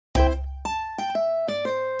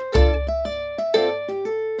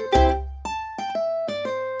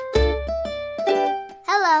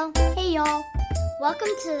Welcome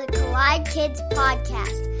to the Collide Kids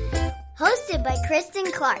Podcast, hosted by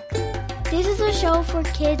Kristen Clark. This is a show for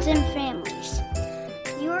kids and families.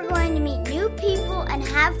 You are going to meet new people and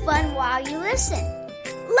have fun while you listen.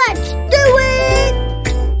 Let's do it!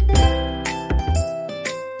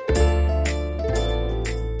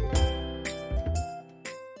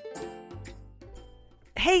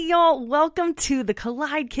 Hey y'all, welcome to the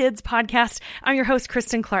Collide Kids Podcast. I'm your host,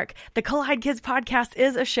 Kristen Clark. The Collide Kids Podcast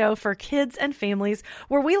is a show for kids and families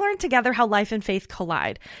where we learn together how life and faith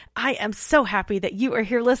collide. I am so happy that you are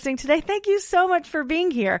here listening today. Thank you so much for being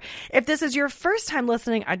here. If this is your first time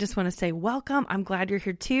listening, I just want to say welcome. I'm glad you're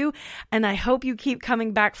here too, and I hope you keep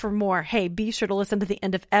coming back for more. Hey, be sure to listen to the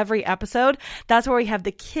end of every episode. That's where we have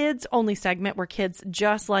the kids only segment where kids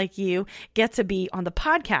just like you get to be on the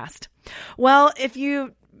podcast. Well, if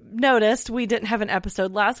you noticed, we didn't have an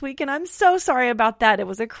episode last week, and I'm so sorry about that. It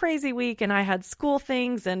was a crazy week, and I had school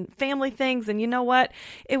things and family things, and you know what?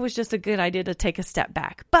 It was just a good idea to take a step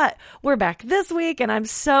back. But we're back this week, and I'm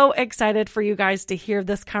so excited for you guys to hear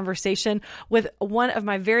this conversation with one of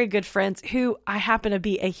my very good friends who I happen to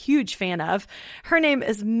be a huge fan of. Her name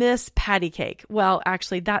is Miss Patty Cake. Well,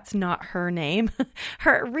 actually, that's not her name.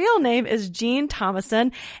 Her real name is Jean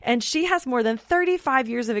Thomason, and she has more than 35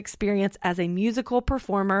 years of experience as a musical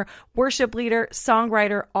performer, worship leader,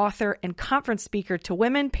 songwriter, author, and conference speaker to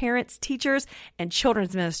women, parents, teachers, and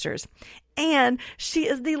children's ministers. And she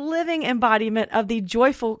is the living embodiment of the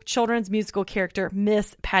joyful children's musical character,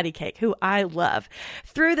 Miss Patty Cake, who I love.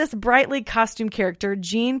 Through this brightly costumed character,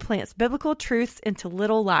 Jean plants biblical truths into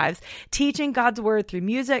little lives, teaching God's word through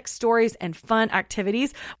music, stories, and fun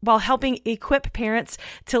activities while helping equip parents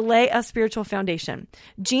to lay a spiritual foundation.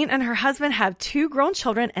 Jean and her husband have 2 grown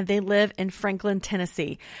children, and they live in Franklin,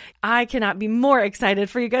 Tennessee. I cannot be more excited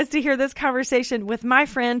for you guys to hear this conversation with my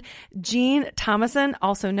friend, Jean Thomason,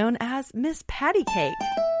 also known as Miss Patty Cake.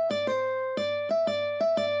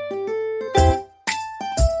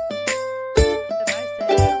 Did I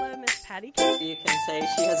say hello, Miss Patty Cake? You can say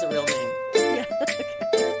she has a real name. Yeah.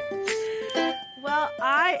 Okay. Well,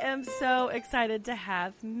 I am so excited to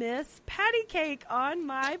have Miss Patty Cake on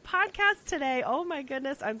my podcast today. Oh my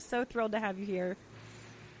goodness, I'm so thrilled to have you here.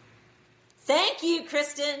 Thank you,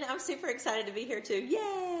 Kristen. I'm super excited to be here too.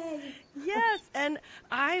 Yay! Yes, and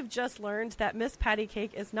I've just learned that Miss Patty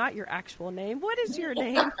Cake is not your actual name. What is your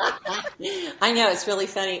name? I know, it's really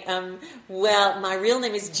funny. Well, my real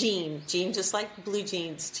name is Jean. Jean, just like blue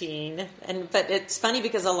jeans, Jean. But it's funny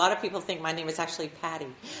because a lot of people think my name is actually Patty,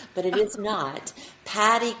 but it is not.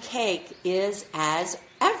 Patty Cake is, as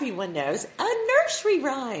everyone knows, a nursery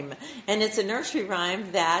rhyme. And it's a nursery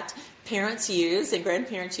rhyme that parents use and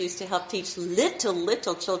grandparents use to help teach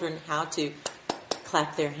little children how to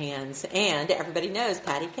clap their hands. And everybody knows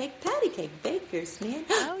patty cake, bakers, man.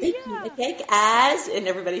 Oh, baking yeah. the cake as, and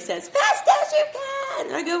everybody says, fast as you can.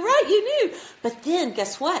 And I go, right, you knew. But then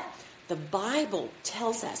guess what? The Bible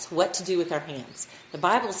tells us what to do with our hands. The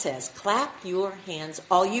Bible says, clap your hands,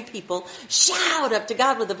 all you people. Shout up to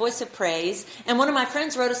God with a voice of praise. And one of my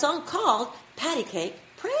friends wrote a song called Patty Cake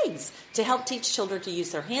Praise to help teach children to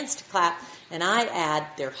use their hands to clap, and I add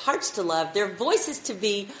their hearts to love, their voices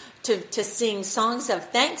to sing songs of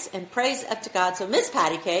thanks and praise up to God. So Miss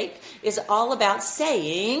Patty Cake is all about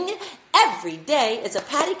saying every day is a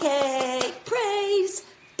Patty Cake Praise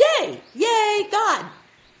Day. Yay, God!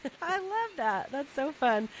 I love that. That's so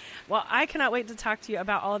fun. Well, I cannot wait to talk to you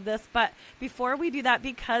about all of this. But before we do that,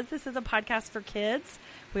 because this is a podcast for kids,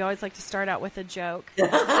 we always like to start out with a joke.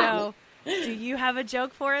 So do you have a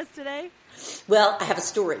joke for us today? Well, I have a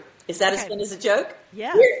story. Is that as fun as a joke?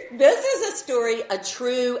 Yes. This is a story,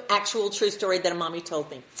 actual true story that a mommy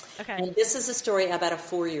told me. Okay. And this is a story about a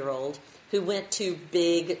 4-year-old who went to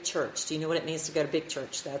big church. Do you know what it means to go to big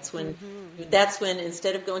church? That's when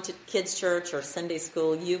instead of going to kids' church or Sunday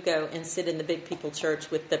school, you go and sit in the big people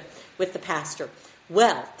church with the pastor.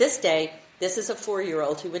 Well, this is a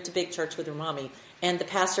 4-year-old who went to big church with her mommy, and the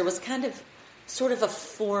pastor was sort of a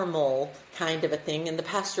formal kind of a thing, and the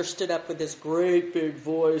pastor stood up with this great big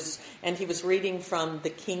voice, and he was reading from the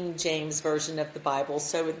King James Version of the Bible,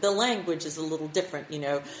 so the language is a little different, you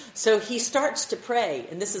know. So he starts to pray,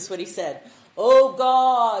 and this is what he said: "O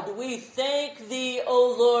God, we thank thee,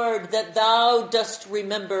 O Lord, that thou dost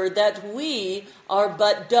remember that we are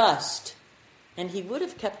but dust." And he would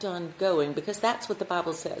have kept on going because that's what the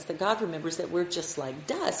Bible says, that God remembers that we're just like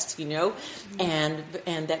dust, you know, and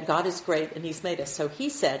that God is great and he's made us. So he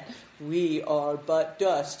said, "We are but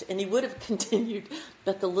dust." And he would have continued,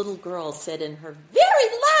 but the little girl said in her very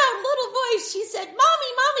loud little voice, she said,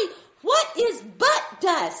 "Mommy, what is but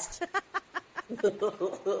dust?"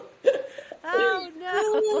 Oh,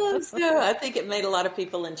 no. So I think it made a lot of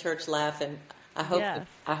people in church laugh, and I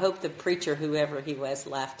hope the preacher, whoever he was,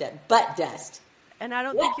 laughed at butt dust. And I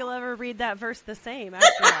don't think you'll ever read that verse the same after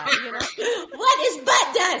that. You know? What is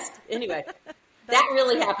butt dust? Anyway, that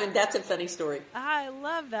really happened. That's a funny story. I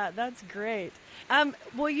love that. That's great.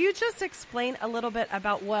 Will you just explain a little bit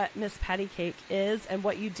about what Miss Patty Cake is and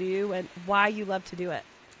what you do and why you love to do it?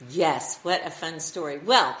 Yes, what a fun story.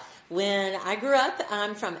 Well, when I grew up,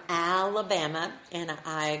 I'm from Alabama, and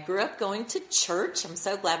I grew up going to church. I'm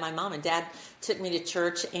so glad my mom and dad took me to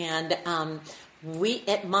church, and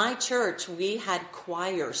at my church, we had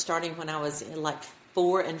choir starting when I was like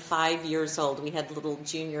 4 and 5 years old. We had little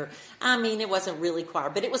junior, it wasn't really choir,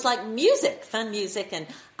 but it was like music, fun music, and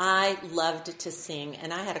I loved to sing.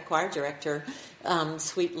 And I had a choir director,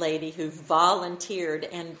 sweet lady, who volunteered.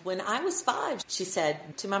 And when I was 5, she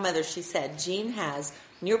said to my mother, Jean has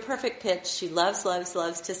near perfect pitch. She loves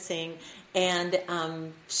to sing. And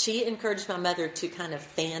she encouraged my mother to kind of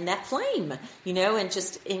fan that flame, and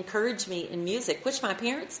just encourage me in music, which my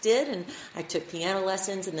parents did. And I took piano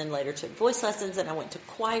lessons and then later took voice lessons. And I went to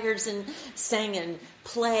choirs and sang in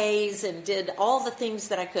plays and did all the things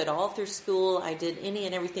that I could all through school. I did any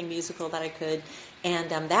and everything musical that I could.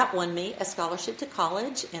 And that won me a scholarship to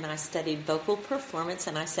college. And I studied vocal performance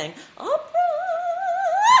and I sang opera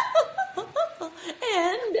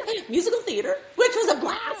and musical theater, which was a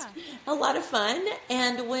blast, a lot of fun.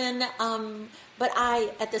 And but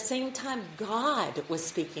at the same time, God was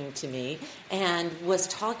speaking to me and was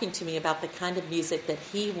talking to me about the kind of music that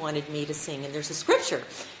he wanted me to sing. And there's a scripture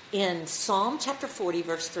in Psalm chapter 40,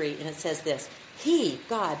 verse 3, and it says this: He,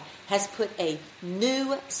 God, has put a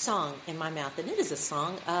new song in my mouth, and it is a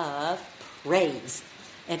song of praise.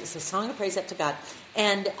 And it's a song of praise up to God.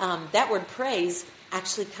 And that word praise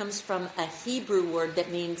actually comes from a Hebrew word that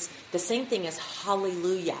means the same thing as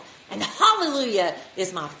hallelujah. And hallelujah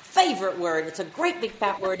is my favorite word. It's a great big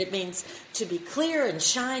fat word. It means to be clear and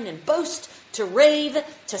shine and boast, to rave,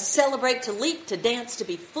 to celebrate, to leap, to dance, to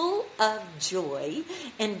be full of joy,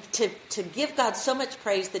 and to give God so much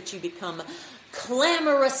praise that you become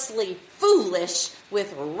clamorously foolish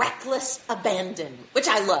with reckless abandon, which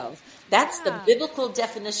I love. That's the biblical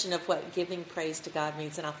definition of what giving praise to God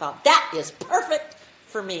means. And I thought, that is perfect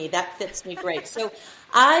for me. That fits me great. So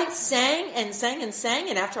I sang and sang and sang.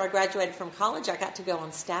 And after I graduated from college, I got to go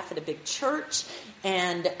on staff at a big church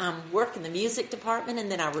and work in the music department.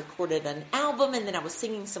 And then I recorded an album. And then I was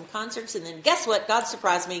singing some concerts. And then guess what? God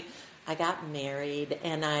surprised me. I got married,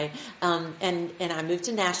 and I moved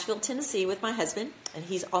to Nashville, Tennessee with my husband, and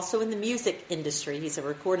he's also in the music industry. He's a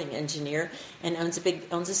recording engineer and owns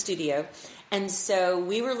a studio. And so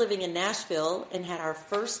we were living in Nashville and had our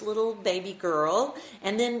first little baby girl,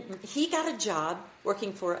 and then he got a job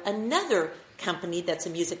working for another company that's a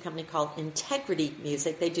music company called Integrity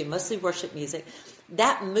Music. They do mostly worship music.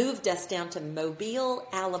 That moved us down to Mobile,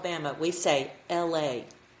 Alabama. We say L.A.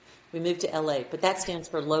 We moved to L.A., but that stands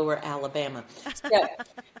for Lower Alabama. So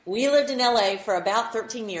we lived in L.A. for about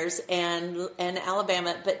 13 years and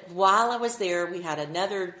Alabama. But while I was there, we had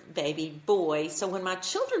another baby boy. So when my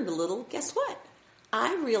children were little, guess what?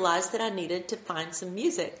 I realized that I needed to find some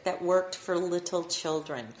music that worked for little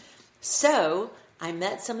children. So I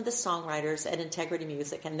met some of the songwriters at Integrity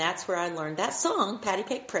Music, and that's where I learned that song, Patty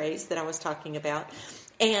Cake Praise, that I was talking about.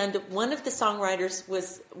 And one of the songwriters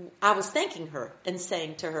I was thanking her and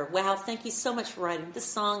saying to her, wow, thank you so much for writing this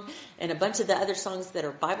song and a bunch of the other songs that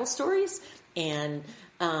are Bible stories and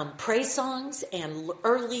praise songs and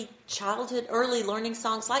early learning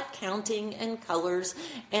songs like Counting and Colors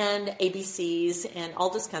and ABCs and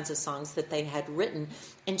all those kinds of songs that they had written.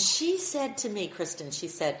 And she said to me, Kristen, she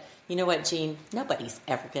said, you know what, Jean, nobody's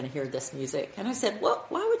ever going to hear this music. And I said, well,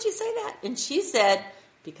 why would you say that? And she said,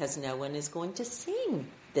 because no one is going to sing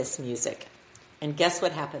this music. And guess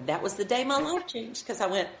what happened? That was the day my life changed, because I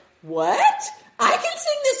went, what? I can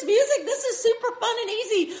sing this music? This is super fun and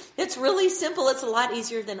easy. It's really simple. It's a lot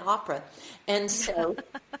easier than opera. And so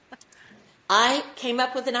I came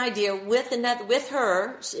up with an idea with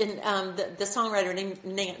her, the songwriter named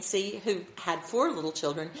Nancy, who had 4 little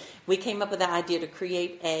children. We came up with the idea to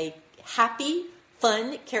create a happy,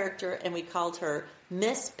 fun character, and we called her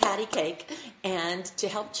Miss Patty Cake, and to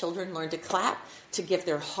help children learn to clap, to give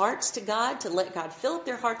their hearts to God, to let God fill up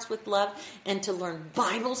their hearts with love, and to learn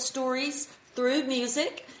Bible stories through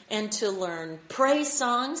music, and to learn praise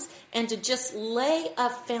songs, and to just lay a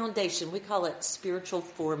foundation. We call it spiritual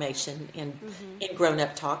formation in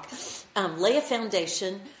grown-up talk. Lay a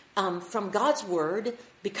foundation from God's Word,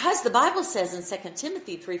 because the Bible says in 2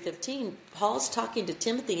 Timothy 3:15, Paul's talking to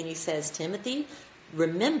Timothy, and he says, Timothy,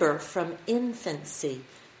 remember from infancy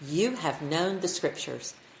you have known the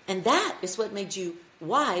Scriptures, And that is what made you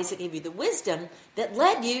wise. It gave you the wisdom that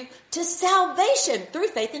led you to salvation through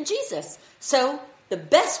faith in Jesus. So the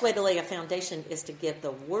best way to lay a foundation is to give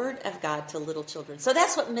the Word of God to little children. So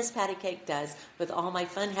that's what Miss Patty Cake does with all my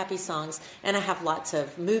fun, happy songs. And I have lots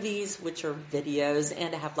of movies, which are videos,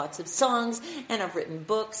 and I have lots of songs, and I've written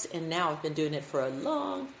books, and now I've been doing it for a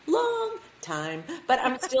long, long time. But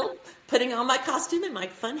I'm still putting on my costume and my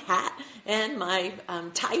fun hat and my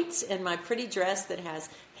tights and my pretty dress that has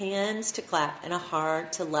hands to clap and a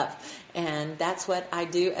heart to love. And that's what I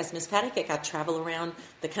do as Miss Patty Cake. I travel around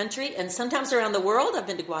the country and sometimes around the world. I've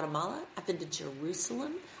been to Guatemala. I've been to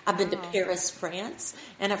Jerusalem. I've been to Paris, France.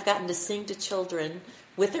 And I've gotten to sing to children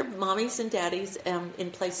with their mommies and daddies in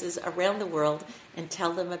places around the world and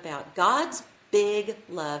tell them about God's big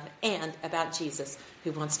love and about Jesus,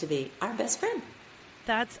 who wants to be our best friend.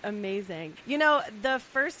 That's amazing. You know, the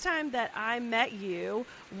first time that I met you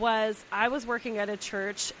was I was working at a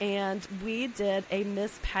church and we did a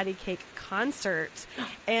Miss Patty Cake concert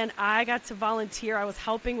and I got to volunteer. I was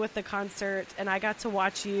helping with the concert and I got to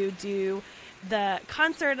watch you do the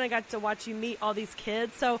concert and I got to watch you meet all these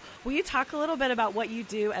kids. So will you talk a little bit about what you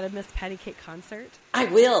do at a Miss Patty Cake concert? I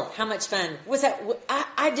will. How much fun was that?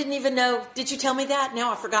 I didn't even know. Did you tell me that?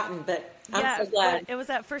 Now I've forgotten, but I'm so glad. It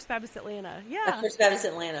was at First Baptist Atlanta. Yeah. At First Baptist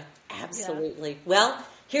Atlanta. Absolutely. Yeah. Well,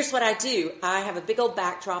 here's what I do. I have a big old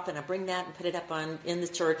backdrop and I bring that and put it up in the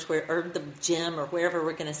church or the gym or wherever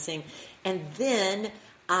we're going to sing. And then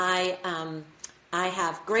I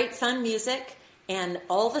have great fun music. And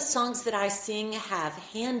all the songs that I sing have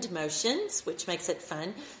hand motions, which makes it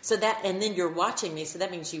fun. And then you're watching me, so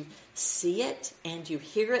that means you see it and you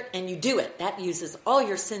hear it and you do it. That uses all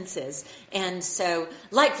your senses. And so,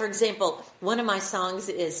 like for example, one of my songs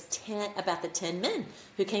is about the 10 men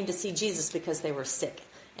who came to see Jesus because they were sick.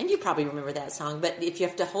 And you probably remember that song, but if you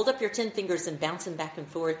have to hold up your 10 fingers and bounce them back and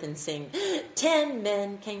forth and sing, 10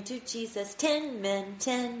 men came to Jesus, 10 men,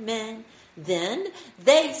 10 men. Then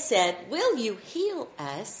they said, will you heal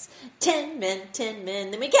us? 10 men, 10 men.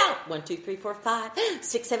 Then we count. 1, 2, 3, 4, 5,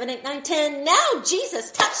 6, 7, 8, 9, 10. Now Jesus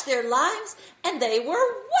touched their lives and they were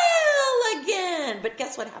well again. But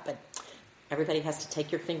guess what happened? Everybody has to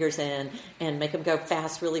take your fingers in and make them go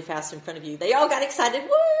fast, really fast in front of you. They all got excited.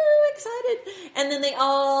 Woo, excited. And then they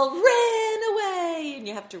all ran away. And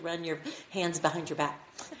you have to run your hands behind your back.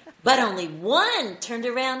 But only one turned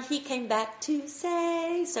around. He came back to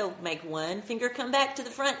say, so make one finger come back to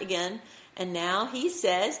the front again. And now he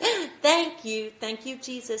says, thank you,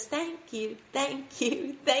 Jesus, thank you,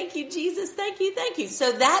 Jesus, thank you.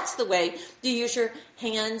 So that's the way you use your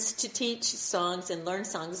hands to teach songs and learn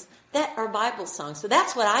songs that are Bible songs. So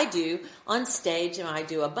that's what I do on stage, and I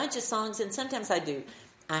do a bunch of songs, and sometimes I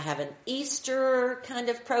have an Easter kind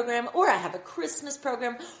of program, or I have a Christmas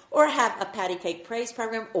program, or I have a Patty Cake praise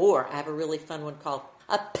program, or I have a really fun one called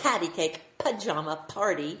a Patty Cake pajama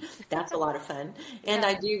party. That's a lot of fun. And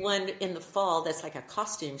I do one in the fall that's like a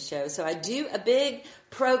costume show. So I do a big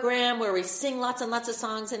program where we sing lots and lots of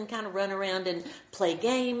songs and kind of run around and play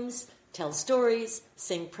games, tell stories,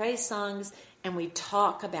 sing praise songs, and we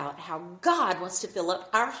talk about how God wants to fill up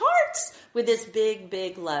our hearts with this big,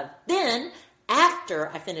 big love. Then, after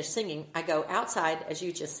I finish singing, I go outside, as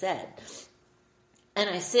you just said, and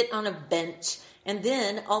I sit on a bench, and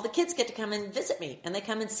then all the kids get to come and visit me, and they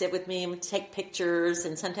come and sit with me and take pictures,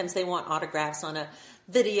 and sometimes they want autographs on a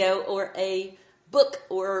video or a book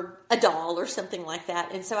or a doll or something like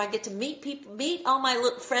that. And so I get to meet all my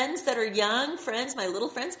little friends that are young friends, my little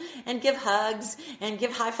friends, and give hugs and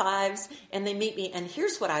give high fives, and they meet me. And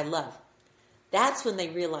here's what I love. That's when they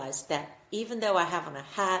realize that even though I have on a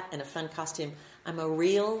hat and a fun costume, I'm a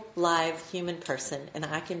real, live human person, and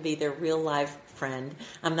I can be their real, live friend.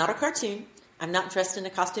 I'm not a cartoon. I'm not dressed in a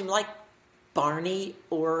costume like Barney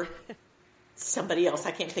or somebody else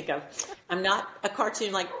I can't think of. I'm not a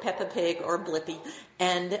cartoon like Peppa Pig or Blippi.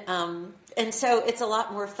 And so it's a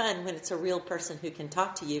lot more fun when it's a real person who can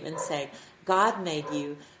talk to you and say, God made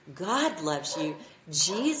you. God loves you.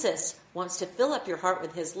 Jesus wants to fill up your heart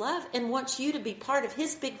with his love and wants you to be part of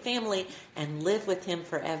his big family and live with him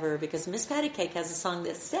forever. Because Miss Patty Cake has a song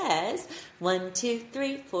that says, 1, 2,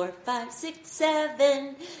 3, 4, 5, 6,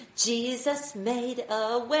 7. Jesus made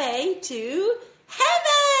a way to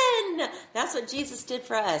heaven. That's what Jesus did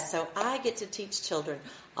for us. So I get to teach children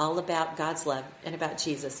all about God's love and about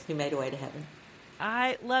Jesus who made a way to heaven.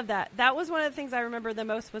 I love that. That was one of the things I remember the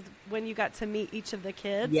most was when you got to meet each of the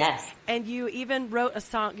kids. Yes. And you even wrote a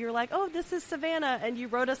song. You were like, oh, this is Savannah. And you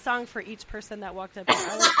wrote a song for each person that walked up.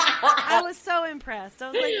 I was so impressed.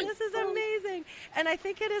 I was like, this is amazing. And I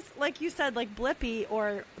think it is, like you said, like Blippi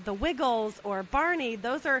or the Wiggles or Barney.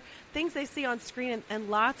 Those are things they see on screen. And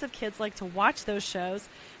lots of kids like to watch those shows.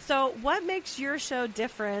 So what makes your show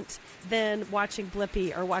different than watching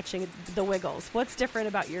Blippi or watching the Wiggles? What's different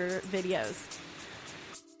about your videos?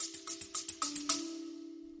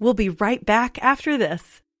 We'll be right back after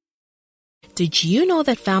this. Did you know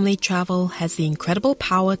that family travel has the incredible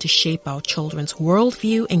power to shape our children's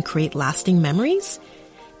worldview and create lasting memories?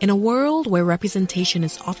 In a world where representation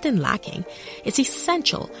is often lacking, it's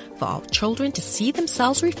essential for our children to see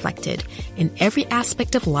themselves reflected in every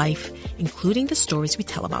aspect of life, including the stories we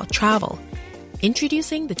tell about travel.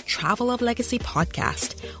 Introducing the Travel of Legacy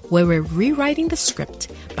podcast, where we're rewriting the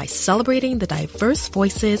script by celebrating the diverse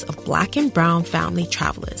voices of Black and Brown family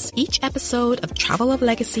travelers. Each episode of Travel of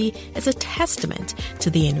Legacy is a testament to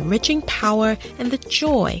the enriching power and the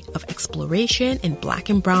joy of exploration in Black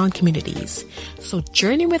and Brown communities. So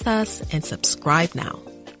journey with us and subscribe now.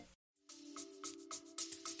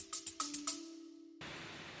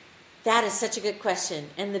 That is such a good question.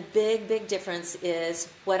 And the big, big difference is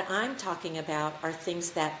what I'm talking about are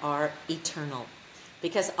things that are eternal.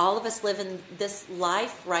 Because all of us live in this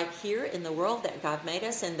life right here in the world that God made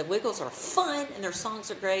us. And the Wiggles are fun and their songs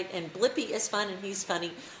are great. And Blippi is fun and he's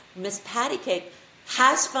funny. Miss Patty Cake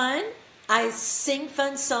has fun. I sing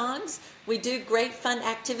fun songs. We do great fun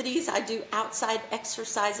activities. I do outside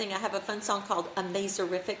exercising. I have a fun song called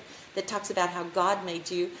Amazerific that talks about how God made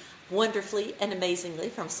you wonderfully and amazingly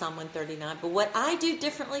from Psalm 139. But what I do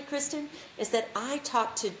differently, Kristen, is that I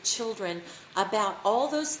talk to children about all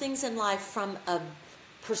those things in life from a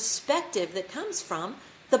perspective that comes from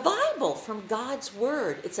the Bible, from God's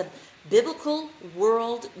Word. It's a biblical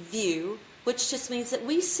world view, which just means that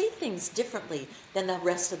we see things differently than the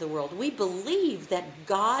rest of the world. We believe that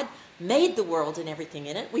God made the world and everything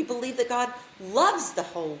in it. We believe that God loves the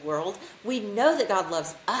whole world. We know that God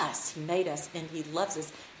loves us. He made us and He loves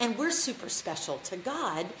us. And we're super special to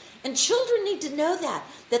God. And children need to know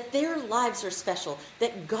that their lives are special,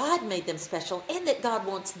 that God made them special, and that God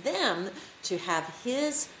wants them to have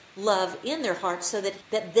His love in their hearts so that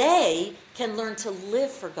they can learn to live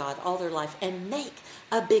for God all their life and make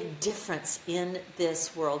a big difference in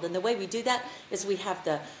this world. And the way we do that is we have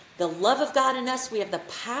the love of God in us. We have the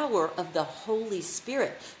power of the Holy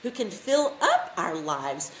Spirit who can fill up our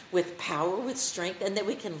lives with power, with strength, and that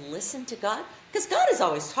we can listen to God because God is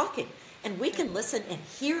always talking. And we can listen and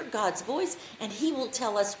hear God's voice, and He will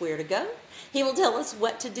tell us where to go. He will tell us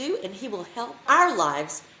what to do, and He will help our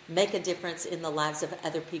lives make a difference in the lives of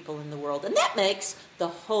other people in the world. And that makes the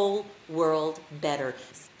whole world better.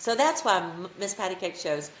 So that's why Miss Patty Cake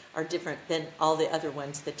shows are different than all the other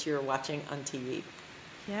ones that you're watching on TV.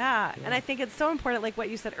 Yeah, and I think it's so important, like what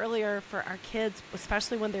you said earlier, for our kids,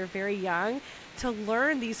 especially when they're very young, to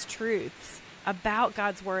learn these truths about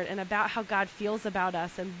God's Word and about how God feels about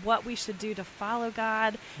us and what we should do to follow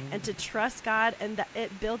God and to trust God, and that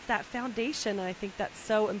it builds that foundation, and I think that's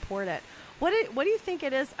so important. What do you think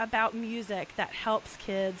it is about music that helps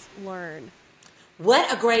kids learn?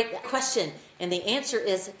 What a great question. And the answer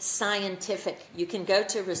is scientific. You can go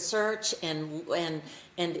to research and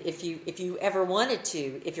if you ever wanted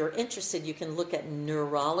to, if you're interested, you can look at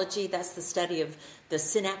neurology. That's the study of the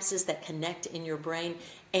synapses that connect in your brain.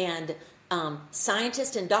 And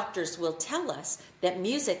scientists and doctors will tell us that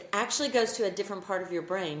music actually goes to a different part of your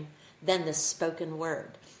brain than the spoken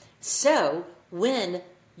word. So when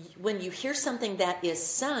you hear something that is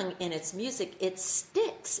sung in its music, it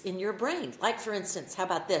sticks in your brain. Like, for instance, how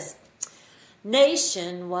about this?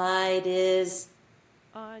 Nationwide is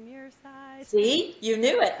on your side. See? You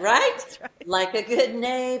knew it, right? That's right. Like a good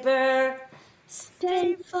neighbor,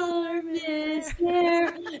 State Farm is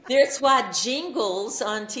there. That's why jingles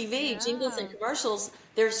on TV, jingles and commercials,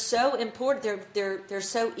 they're so important. They're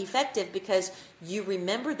so effective because you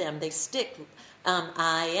remember them. They stick.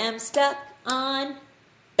 I am stuck on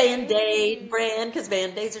Band-Aid brand because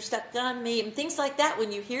Band-Aids are stuck on me and things like that.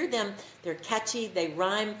 When you hear them, they're catchy, they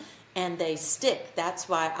rhyme, and they stick. That's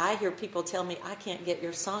why I hear people tell me, I can't get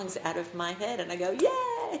your songs out of my head. And I go,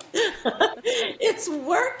 yay! It's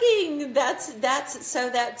working.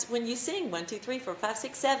 That's when you sing 1, 2, 3, 4, 5,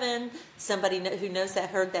 6, 7. Somebody who knows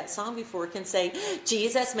that, heard that song before, can say,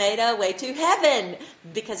 Jesus made a way to heaven,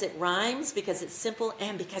 because it rhymes, because it's simple,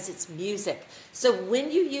 and because it's music. So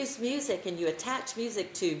when you use music and you attach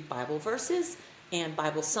music to Bible verses and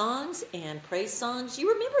Bible songs and praise songs,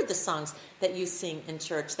 you remember the songs that you sing in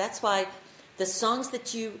church. That's why The songs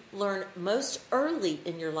that you learn most early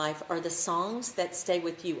in your life are the songs that stay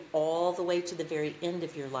with you all the way to the very end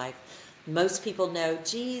of your life. Most people know,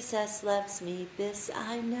 Jesus loves me, this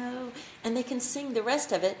I know, and they can sing the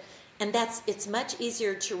rest of it. And it's much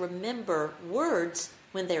easier to remember words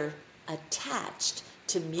when they're attached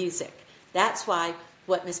to music. That's why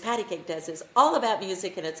what Miss Patty Cake does is all about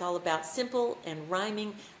music, and it's all about simple and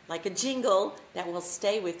rhyming like a jingle that will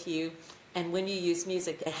stay with you. And when you use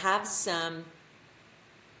music, I have some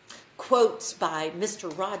quotes by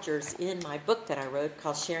Mr. Rogers in my book that I wrote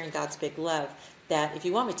called Sharing God's Big Love, that if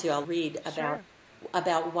you want me to, I'll read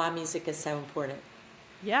about why music is so important.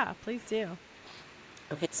 Yeah, please do.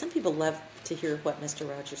 Okay, some people love to hear what Mr.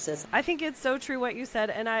 Rogers says. I think it's so true what you said,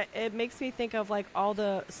 and it makes me think of like all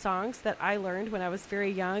the songs that I learned when I was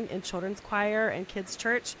very young in children's choir and kids'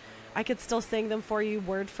 church. I could still sing them for you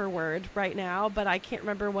word for word right now, but I can't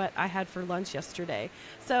remember what I had for lunch yesterday.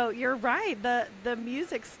 So you're right. The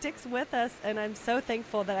music sticks with us, and I'm so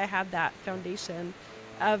thankful that I have that foundation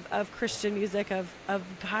of Christian music, of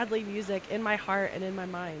godly music in my heart and in my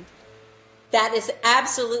mind. That is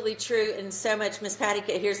absolutely true, and so much, Miss Patty.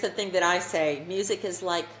 Here's the thing that I say. Music is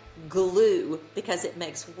like glue because it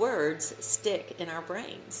makes words stick in our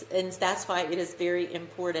brains, and that's why it is very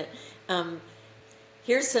important.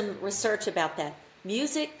 Here's some research about that.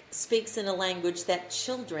 Music speaks in a language that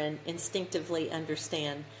children instinctively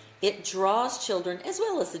understand. It draws children, as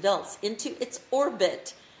well as adults, into its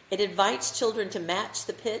orbit. It invites children to match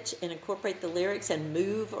the pitch and incorporate the lyrics and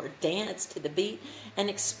move or dance to the beat and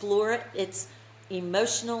explore its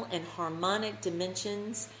emotional and harmonic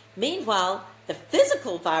dimensions. Meanwhile, the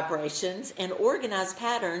physical vibrations and organized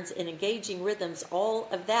patterns and engaging rhythms, all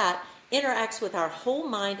of that interacts with our whole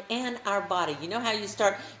mind and our body. You know how you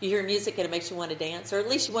hear music and it makes you want to dance, or at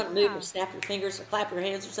least you want to move or snap your fingers or clap your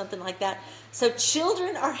hands or something like that. So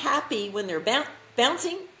children are happy when they're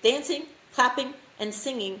bouncing, dancing, clapping, and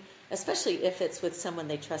singing, especially if it's with someone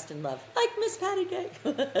they trust and love, like Miss Patty Cake.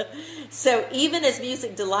 So even as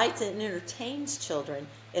music delights and entertains children,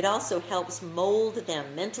 it also helps mold them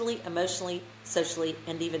mentally, emotionally, socially,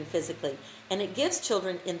 and even physically. And it gives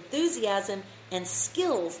children enthusiasm and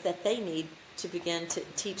skills that they need to begin to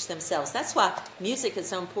teach themselves. That's why music is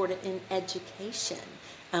so important in education.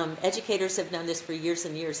 Educators have known this for years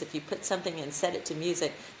and years. If you put something and set it to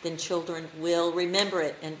music, then children will remember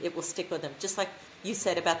it and it will stick with them. Just like you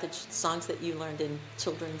said about the songs that you learned in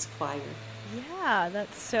children's choir. Yeah,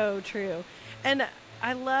 that's so true. And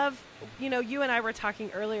I love, you and I were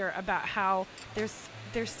talking earlier about how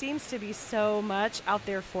there seems to be so much out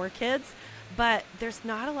there for kids, but there's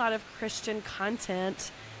not a lot of Christian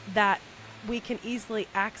content that we can easily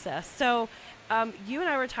access. So you and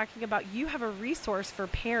I were talking about, you have a resource for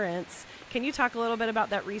parents. Can you talk a little bit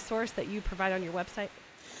about that resource that you provide on your website?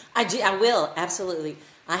 I will, absolutely.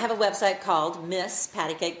 I have a website called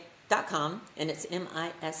MissPattyCake.com, and it's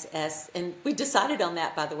MISS. And we decided on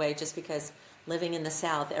that, by the way, just because living in the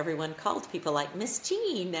South, everyone called people like Miss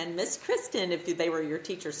Jean and Miss Kristen if they were your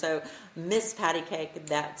teacher. So Miss Patty Cake,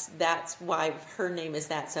 that's why her name is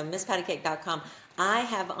that. So MissPattyCake.com. I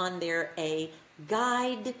have on there a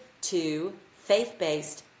guide to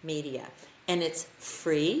faith-based media, and it's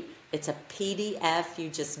free. It's a PDF. You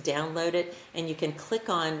just download it, and you can click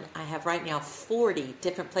on, I have right now 40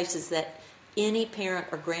 different places that any parent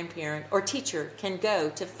or grandparent or teacher can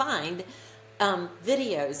go to find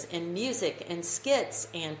videos and music and skits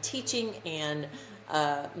and teaching and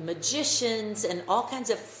magicians and all kinds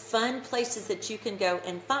of fun places that you can go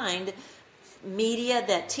and find media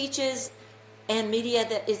that teaches and media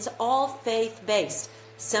that it's all faith-based.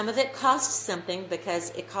 Some of it costs something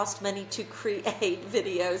because it costs money to create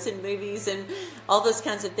videos and movies and all those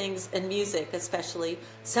kinds of things, and music especially.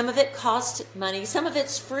 Some of it costs money, some of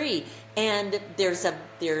it's free. And there's a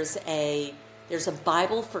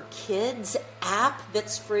Bible for Kids app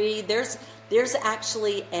that's free. There's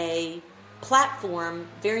actually a platform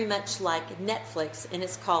very much like Netflix, and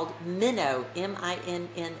it's called Minno,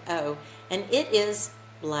 M-I-N-N-O, and it is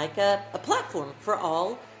like a platform for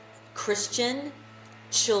all Christian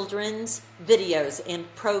children's videos and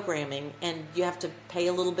programming, and you have to pay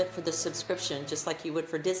a little bit for the subscription just like you would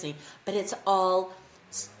for Disney, but it's all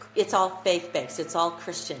faith-based, it's all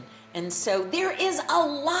Christian. And so there is a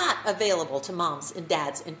lot available to moms and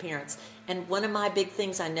dads and parents. And one of my big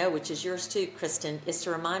things I know, which is yours too, Kristen, is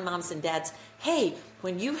to remind moms and dads, hey,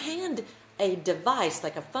 when you hand a device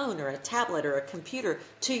like a phone or a tablet or a computer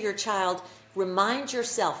to your child, remind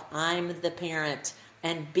yourself, I'm the parent.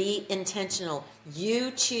 And be intentional. You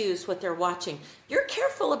choose what they're watching. You're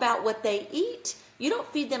careful about what they eat. You don't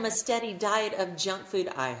feed them a steady diet of junk food.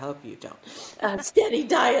 I hope you don't. A steady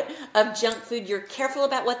diet of junk food. You're careful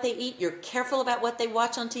about what they eat. You're careful about what they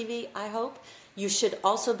watch on TV, I hope. You should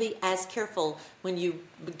also be as careful when you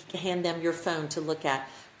hand them your phone to look at.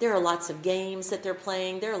 There are lots of games that they're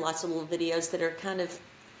playing. There are lots of little videos that are kind of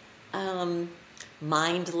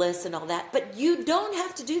mindless and all that. But you don't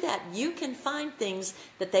have to do that. You can find things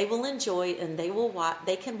that they will enjoy and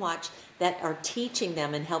they can watch that are teaching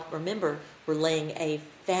them and help. Remember, we're laying a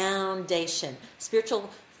foundation. Spiritual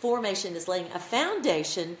formation is laying a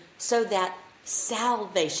foundation so that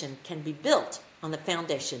salvation can be built on the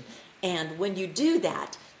foundation. And when you do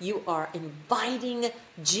that, you are inviting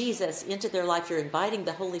Jesus into their life. You're inviting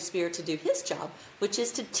the Holy Spirit to do his job, which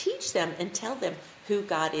is to teach them and tell them who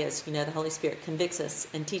God is. You know, the Holy Spirit convicts us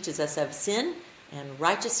and teaches us of sin and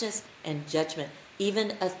righteousness and judgment.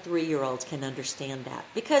 Even a 3-year-old can understand that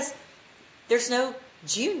because there's no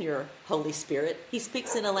junior Holy Spirit. He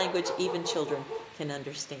speaks in a language even children can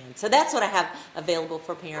understand. So that's what I have available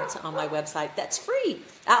for parents on my website. That's free.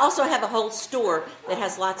 I also have a whole store that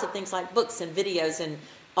has lots of things like books and videos and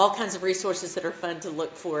all kinds of resources that are fun to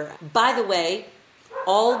look for. By the way,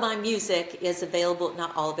 all my music is available,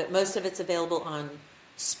 not all of it, most of it's available on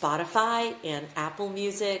Spotify and Apple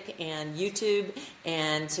Music and YouTube,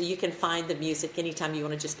 and so you can find the music anytime you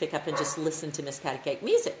want to just pick up and just listen to Miss Patty Cake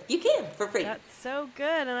music. You can, for free. That's so good,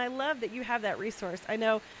 and I love that you have that resource. I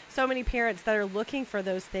know so many parents that are looking for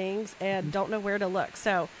those things and don't know where to look,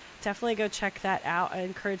 so definitely go check that out. I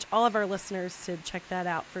encourage all of our listeners to check that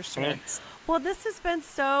out for sure. Thanks. Well, this has been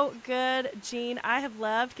so good, Jean. I have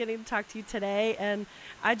loved getting to talk to you today, and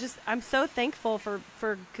I'm so thankful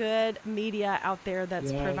for good media out there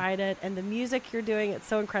that's provided, and the music you're doing, it's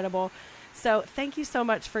so incredible. So thank you so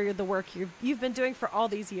much for the work you've been doing for all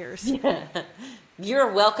these years. Yeah.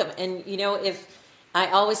 You're welcome. And, you know, if I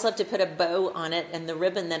always love to put a bow on it, and the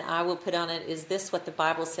ribbon that I will put on it is this, what the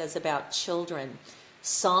Bible says about children.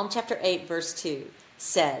 Psalm chapter 8, verse 2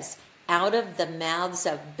 says, out of the mouths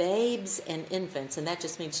of babes and infants, and that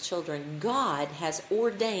just means children, God has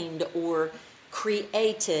ordained or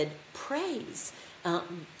created praise.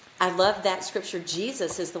 I love that scripture.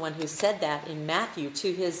 Jesus is the one who said that in Matthew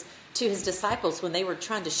to his disciples when they were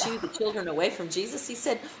trying to shoo the children away from Jesus. He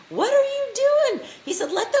said, what are you doing? He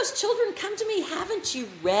said, let those children come to me. Haven't you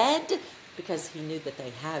read? Because he knew that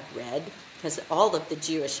they had read, because all of the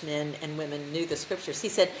Jewish men and women knew the scriptures. He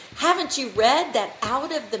said, haven't you read that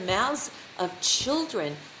out of the mouths of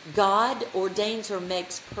children, God ordains or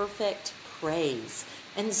makes perfect praise?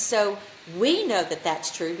 And so we know that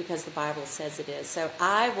that's true because the Bible says it is. So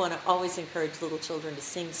I want to always encourage little children to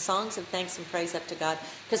sing songs of thanks and praise up to God,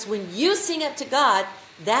 because when you sing up to God,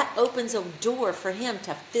 that opens a door for him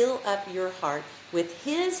to fill up your heart with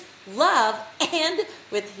his love and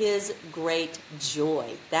with his great joy.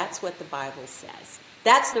 That's what the Bible says.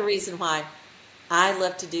 That's the reason why I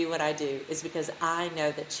love to do what I do, is because I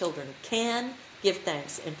know that children can give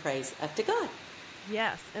thanks and praise up to God.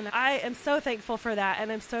 Yes, and I am so thankful for that,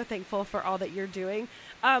 and I'm so thankful for all that you're doing.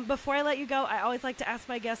 Before I let you go, I always like to ask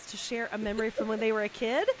my guests to share a memory from when they were a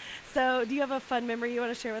kid. So do you have a fun memory you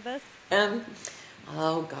want to share with us?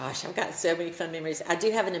 Oh, gosh, I've got so many fun memories. I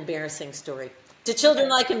do have an embarrassing story. Do children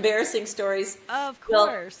like embarrassing stories? Of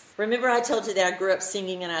course. Well, remember I told you that I grew up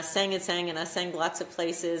singing, and I sang and sang, and I sang lots of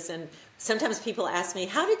places, and sometimes people ask me,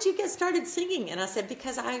 how did you get started singing? And I said,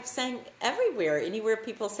 because I sang everywhere. Anywhere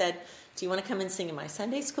people said, do you want to come and sing in my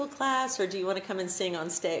Sunday school class, or do you want to come and sing on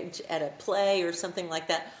stage at a play or something like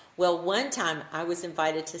that? Well, one time I was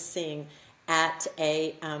invited to sing at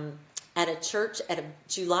a church, at a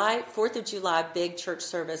 4th of July big church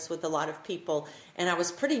service with a lot of people. And I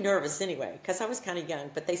was pretty nervous anyway, because I was kind of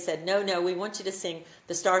young. But they said, no, we want you to sing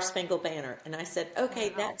the Star Spangled Banner. And I said, okay,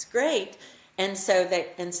 wow, that's great. And so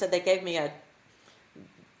they gave me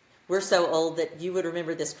we're so old that you would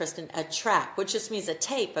remember this, Kristen, a track, which just means a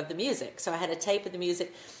tape of the music. So I had a tape of the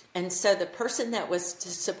music. And so the person that was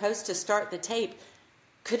supposed to start the tape,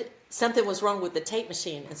 something was wrong with the tape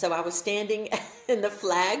machine. And so I was standing and the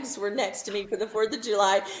flags were next to me for the 4th of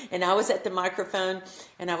July. And I was at the microphone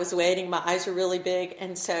and I was waiting. My eyes were really big.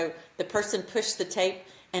 And so the person pushed the tape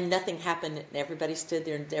and nothing happened. And everybody stood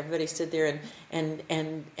there and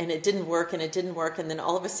it didn't work and it didn't work. And then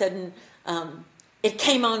all of a sudden, it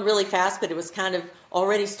came on really fast, but it was kind of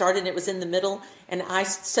already started. It was in the middle. And I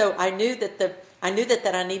knew that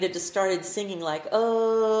I needed to start singing like,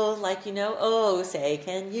 oh, say,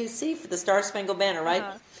 can you see, for the Star Spangled Banner, right?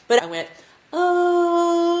 Uh-huh. But I went,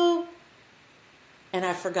 oh, and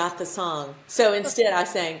I forgot the song. So instead I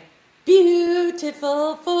sang,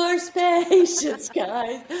 Beautiful for spacious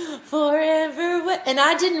skies forever. And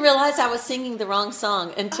I didn't realize I was singing the wrong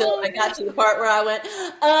song until I got to the part where I went,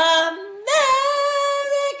 America.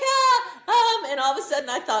 And all of a sudden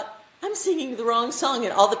I thought, I'm singing the wrong song.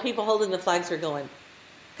 And all the people holding the flags were going,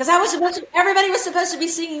 because everybody was supposed to be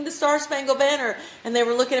singing the Star Spangled Banner. And they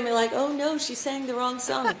were looking at me like, oh no, she sang the wrong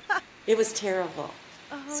song. It was terrible.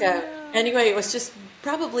 Anyway, it was just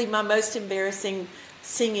probably my most embarrassing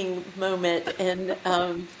singing moment. And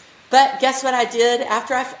but guess what I did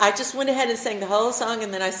after I just went ahead and sang the whole song,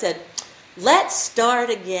 and then I said, let's start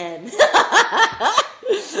again.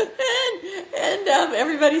 and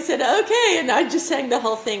everybody said okay, and I just sang the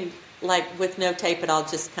whole thing like with no tape at all,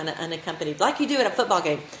 just kind of unaccompanied, like you do at a football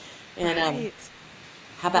game. And right.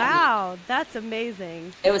 How about wow, that's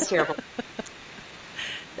amazing. It was terrible.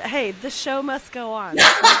 Hey, the show must go on.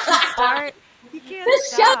 Start. You can't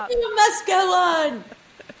stop. The show must go on.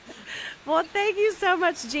 Well, thank you so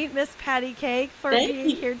much, Miss Patty Cake, for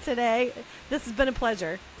being here today. This has been a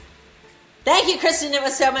pleasure. Thank you, Kristen. It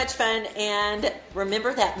was so much fun. And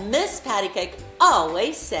remember that Miss Patty Cake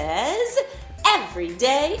always says, every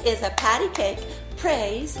day is a patty cake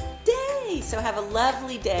praise day. So have a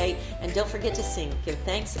lovely day. And don't forget to sing. Give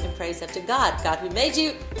thanks and praise up to God. God who made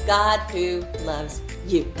you. God who loves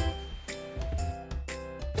you.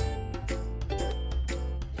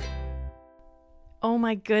 Oh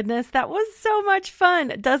my goodness, that was so much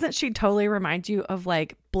fun. Doesn't she totally remind you of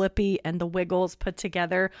like Blippi and the Wiggles put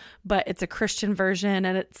together, but it's a Christian version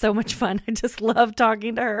and it's so much fun. I just love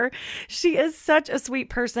talking to her. She is such a sweet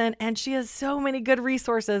person and she has so many good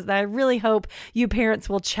resources that I really hope you parents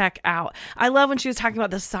will check out. I love when she was talking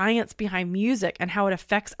about the science behind music and how it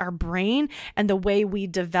affects our brain and the way we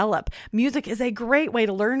develop. Music is a great way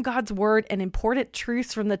to learn God's word and important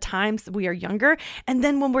truths from the times we are younger. And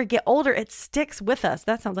then when we get older, it sticks with us.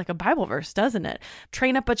 That sounds like a Bible verse, doesn't it?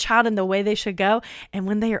 Train up a child in the way they should go, and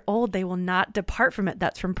when they are old, they will not depart from it.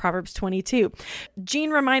 That's from Proverbs 22.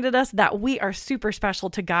 Jean reminded us that we are super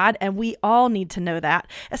special to God, and we all need to know that,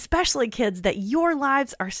 especially kids, that your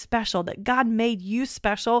lives are special, that God made you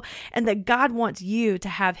special, and that God wants you to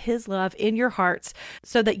have his love in your hearts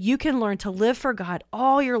so that you can learn to live for God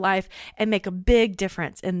all your life and make a big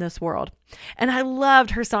difference in this world. And I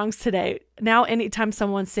loved her songs today. Now, anytime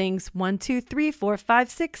someone sings 1, 2, 3, 4, 5,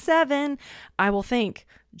 6, 7, I will think,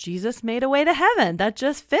 Jesus made a way to heaven. That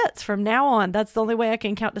just fits from now on. That's the only way I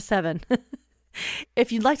can count to 7.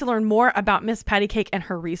 If you'd like to learn more about Miss Patty Cake and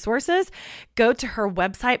her resources, go to her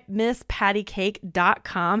website,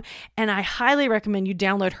 misspattycake.com. And I highly recommend you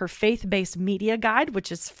download her faith-based media guide,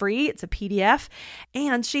 which is free. It's a PDF.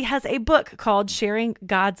 And she has a book called Sharing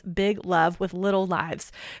God's Big Love with Little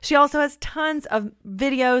Lives. She also has tons of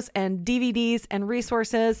videos and DVDs and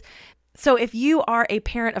resources. So if you are a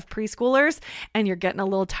parent of preschoolers and you're getting a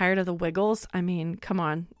little tired of the Wiggles, I mean, come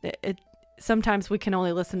on, sometimes we can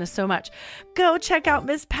only listen to so much. Go check out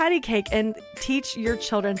Miss Patty Cake and teach your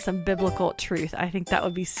children some biblical truth. I think that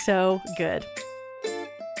would be so good.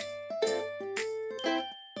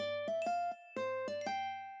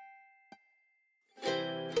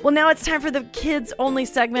 Well, now it's time for the kids only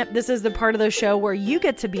segment. This is the part of the show where you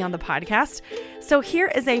get to be on the podcast. So here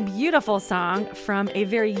is a beautiful song from a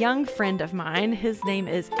very young friend of mine. His name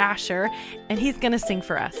is Asher, and he's going to sing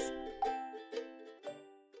for us.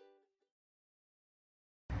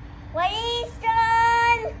 What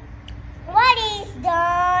he's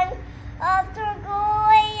done, after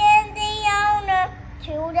going in the honor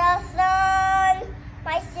to the Son,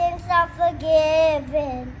 my sins are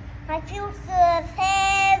forgiven, my future is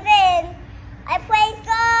heaven. I praise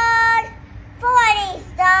God for what he's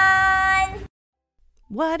done.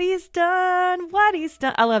 What he's done.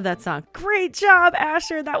 I love that song. Great job,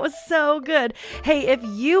 Asher. That was so good. Hey, if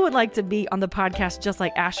you would like to be on the podcast just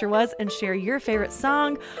like Asher was and share your favorite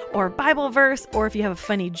song or Bible verse, or if you have a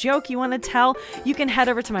funny joke you want to tell, you can head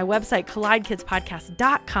over to my website,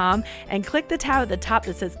 collidekidspodcast.com, and click the tab at the top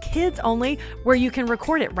that says Kids Only, where you can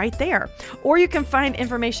record it right there. Or you can find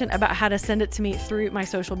information about how to send it to me through my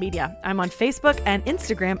social media. I'm on Facebook and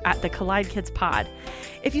Instagram at the Collide Kids Pod.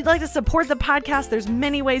 If you'd like to support the podcast, there's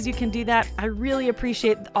many ways you can do that. I really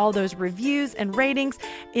appreciate all those reviews and ratings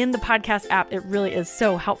in the podcast app. It really is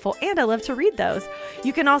so helpful, and I love to read those.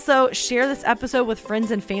 You can also share this episode with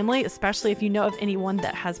friends and family, especially if you know of anyone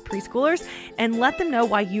that has preschoolers, and let them know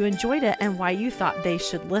why you enjoyed it and why you thought they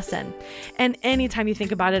should listen. And anytime you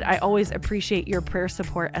think about it, I always appreciate your prayer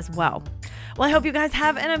support as well. Well, I hope you guys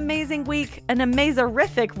have an amazing week, an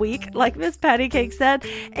amazorific week, like Miss Patty Cake said.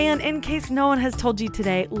 And in case no one has told you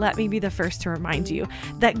today, let me be the first to remind you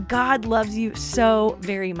that God loves you so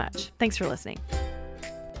very much. Thanks for listening.